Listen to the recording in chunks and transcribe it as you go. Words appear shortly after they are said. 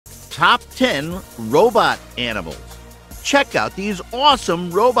Top 10 Robot Animals. Check out these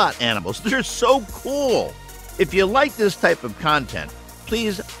awesome robot animals. They're so cool. If you like this type of content,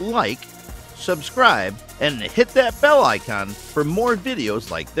 please like, subscribe, and hit that bell icon for more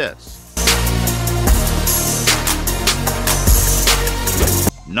videos like this.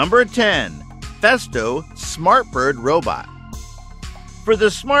 Number 10. Festo Smartbird Robot. For the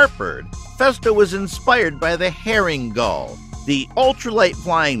Smartbird, Festo was inspired by the herring gull. The ultralight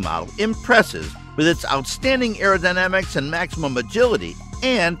flying model impresses with its outstanding aerodynamics and maximum agility,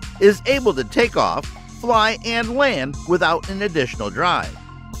 and is able to take off, fly, and land without an additional drive.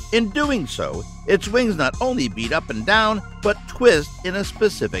 In doing so, its wings not only beat up and down, but twist in a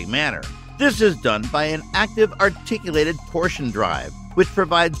specific manner. This is done by an active articulated torsion drive, which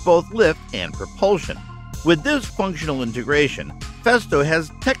provides both lift and propulsion. With this functional integration, Festo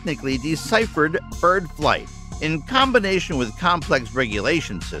has technically deciphered bird flight. In combination with complex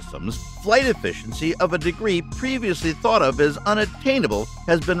regulation systems, flight efficiency of a degree previously thought of as unattainable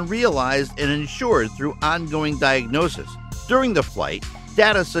has been realized and ensured through ongoing diagnosis. During the flight,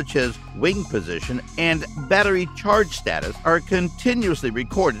 data such as wing position and battery charge status are continuously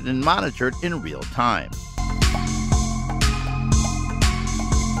recorded and monitored in real time.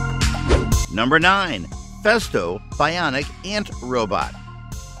 Number 9. Festo BionicANT Robot.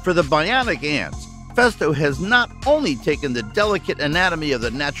 For the Bionic ants, Festo has not only taken the delicate anatomy of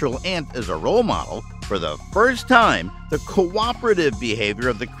the natural ant as a role model, for the first time, the cooperative behavior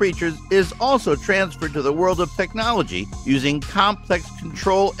of the creatures is also transferred to the world of technology using complex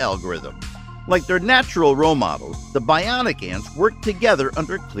control algorithms. Like their natural role models, the Bionic ants work together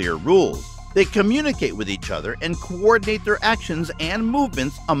under clear rules. They communicate with each other and coordinate their actions and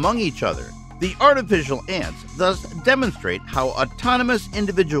movements among each other. The artificial ants thus demonstrate how autonomous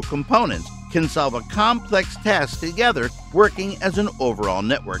individual components can solve a complex task together, working as an overall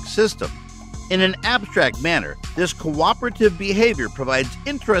network system. In an abstract manner, this cooperative behavior provides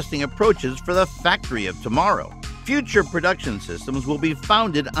interesting approaches for the factory of tomorrow. Future production systems will be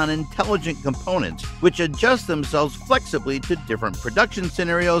founded on intelligent components which adjust themselves flexibly to different production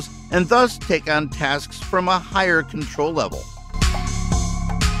scenarios and thus take on tasks from a higher control level.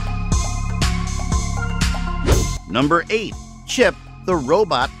 Number 8. Chip the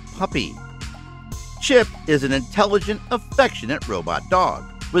Robot Puppy. Chip is an intelligent, affectionate robot dog.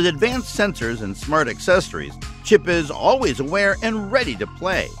 With advanced sensors and smart accessories, Chip is always aware and ready to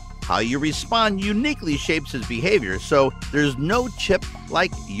play. How you respond uniquely shapes his behavior, so there's no Chip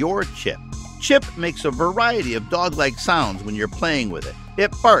like your Chip. Chip makes a variety of dog-like sounds when you're playing with it.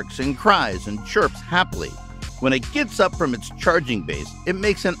 It barks and cries and chirps happily. When it gets up from its charging base, it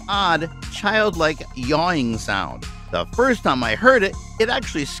makes an odd, childlike yawing sound. The first time I heard it, it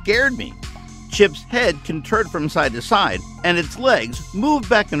actually scared me. Chip's head can turn from side to side, and its legs move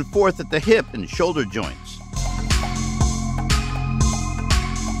back and forth at the hip and shoulder joints.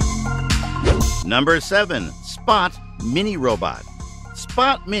 Number 7. SpotMini Robot.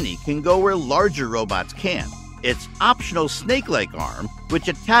 SpotMini can go where larger robots can't. Its optional snake-like arm, which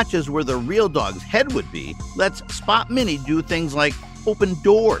attaches where the real dog's head would be, lets SpotMini do things like open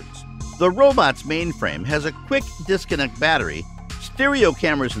doors. The robot's mainframe has a quick disconnect battery, stereo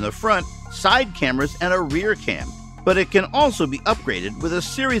cameras in the front, side cameras, and a rear cam, but it can also be upgraded with a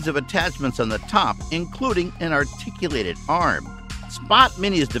series of attachments on the top, including an articulated arm.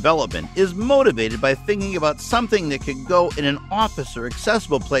 SpotMini's development is motivated by thinking about something that could go in an office or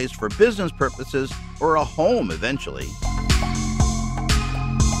accessible place for business purposes or a home eventually.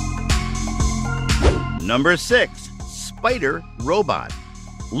 Number 6. Spider Robot.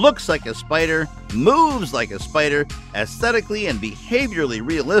 Looks like a spider, moves like a spider, aesthetically and behaviorally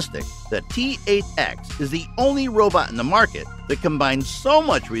realistic, the T8X is the only robot in the market that combines so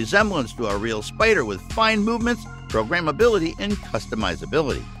much resemblance to a real spider with fine movements, programmability, and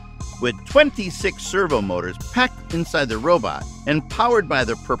customizability. With 26 servo motors packed inside the robot and powered by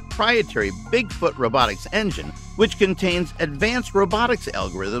the proprietary Bigfoot Robotics engine, which contains advanced robotics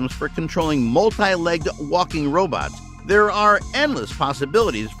algorithms for controlling multi-legged walking robots, there are endless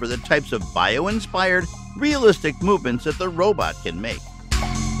possibilities for the types of bio-inspired, realistic movements that the robot can make.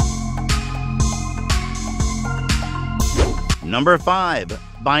 Number 5.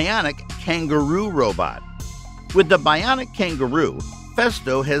 BionicKangaroo Robot. With the BionicKangaroo,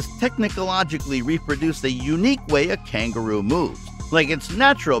 Festo has technologically reproduced a unique way a kangaroo moves. Like its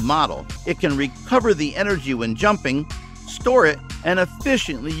natural model, it can recover the energy when jumping, store it, and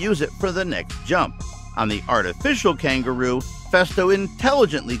efficiently use it for the next jump. On the artificial kangaroo, Festo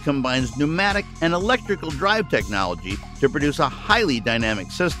intelligently combines pneumatic and electrical drive technology to produce a highly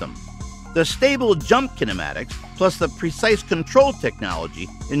dynamic system. The stable jump kinematics plus the precise control technology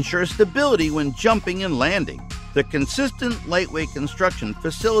ensure stability when jumping and landing. The consistent, lightweight construction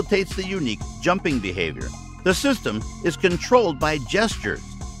facilitates the unique jumping behavior. The system is controlled by gestures.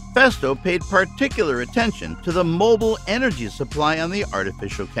 Festo paid particular attention to the mobile energy supply on the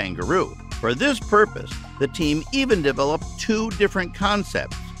artificial kangaroo. For this purpose, the team even developed two different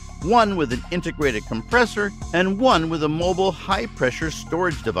concepts, one with an integrated compressor and one with a mobile high-pressure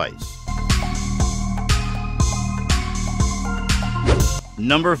storage device.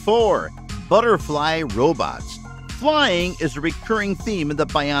 Number 4. Butterfly Robots. Flying is a recurring theme in the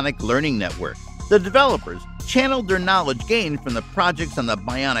Bionic Learning Network. The developers channeled their knowledge gained from the projects on the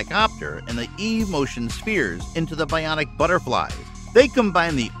BionicOpter and the E-motion spheres into the Bionic butterflies. They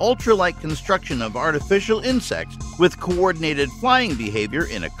combine the ultralight construction of artificial insects with coordinated flying behavior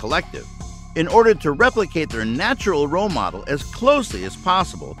in a collective. In order to replicate their natural role model as closely as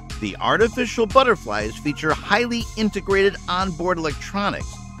possible, the artificial butterflies feature highly integrated onboard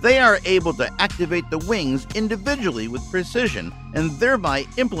electronics. They are able to activate the wings individually with precision and thereby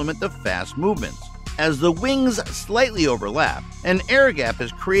implement the fast movements. As the wings slightly overlap, an air gap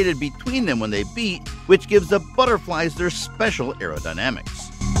is created between them when they beat, which gives the butterflies their special aerodynamics.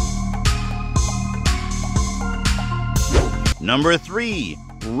 Number 3.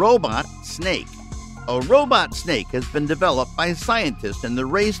 Robot Snake. A robot snake has been developed by scientists in the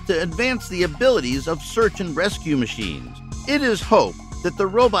race to advance the abilities of search and rescue machines. It is hoped that the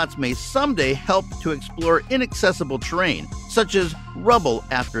robots may someday help to explore inaccessible terrain, such as rubble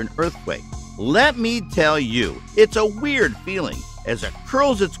after an earthquake. Let me tell you, it's a weird feeling as it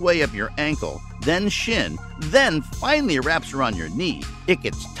curls its way up your ankle, then shin, then finally wraps around your knee. It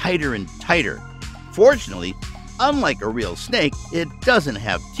gets tighter and tighter. Fortunately, unlike a real snake, it doesn't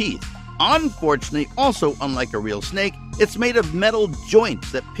have teeth. Unfortunately, also unlike a real snake, it's made of metal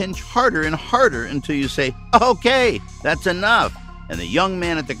joints that pinch harder and harder until you say, "Okay, that's enough," and the young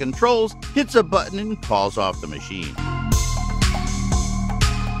man at the controls hits a button and calls off the machine.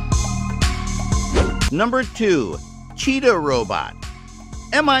 Number 2. Cheetah Robot.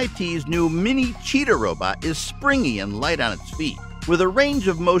 MIT's new mini Cheetah Robot is springy and light on its feet, with a range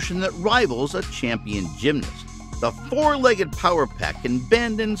of motion that rivals a champion gymnast. The four-legged power pack can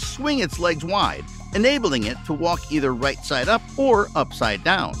bend and swing its legs wide, enabling it to walk either right side up or upside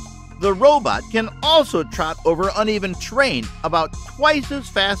down. The robot can also trot over uneven terrain about twice as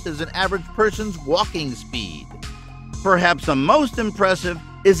fast as an average person's walking speed. Perhaps the most impressive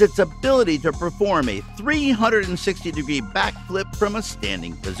is its ability to perform a 360-degree backflip from a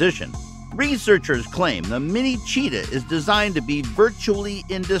standing position. Researchers claim the mini cheetah is designed to be virtually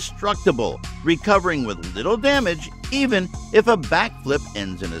indestructible, recovering with little damage even if a backflip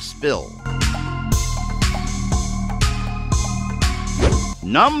ends in a spill.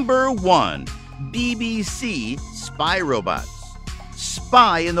 Number 1. BBC Spy Robots.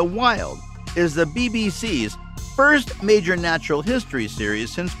 Spy in the Wild is the BBC's first major natural history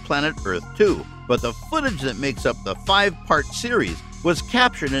series since Planet Earth 2, but the footage that makes up the 5-part series was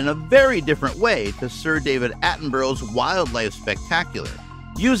captured in a very different way to Sir David Attenborough's Wildlife Spectacular.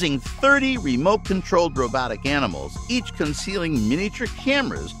 Using 30 remote-controlled robotic animals, each concealing miniature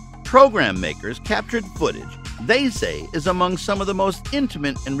cameras, program makers captured footage they say is among some of the most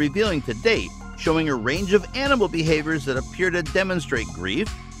intimate and revealing to date, showing a range of animal behaviors that appear to demonstrate grief,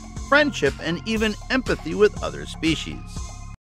 friendship, and even empathy with other species.